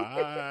later.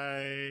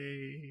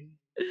 Bye.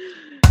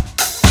 Bye.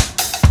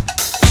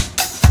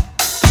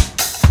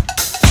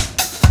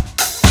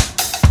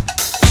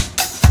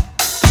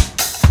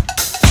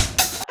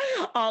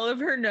 All of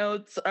her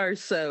notes are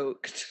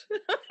soaked.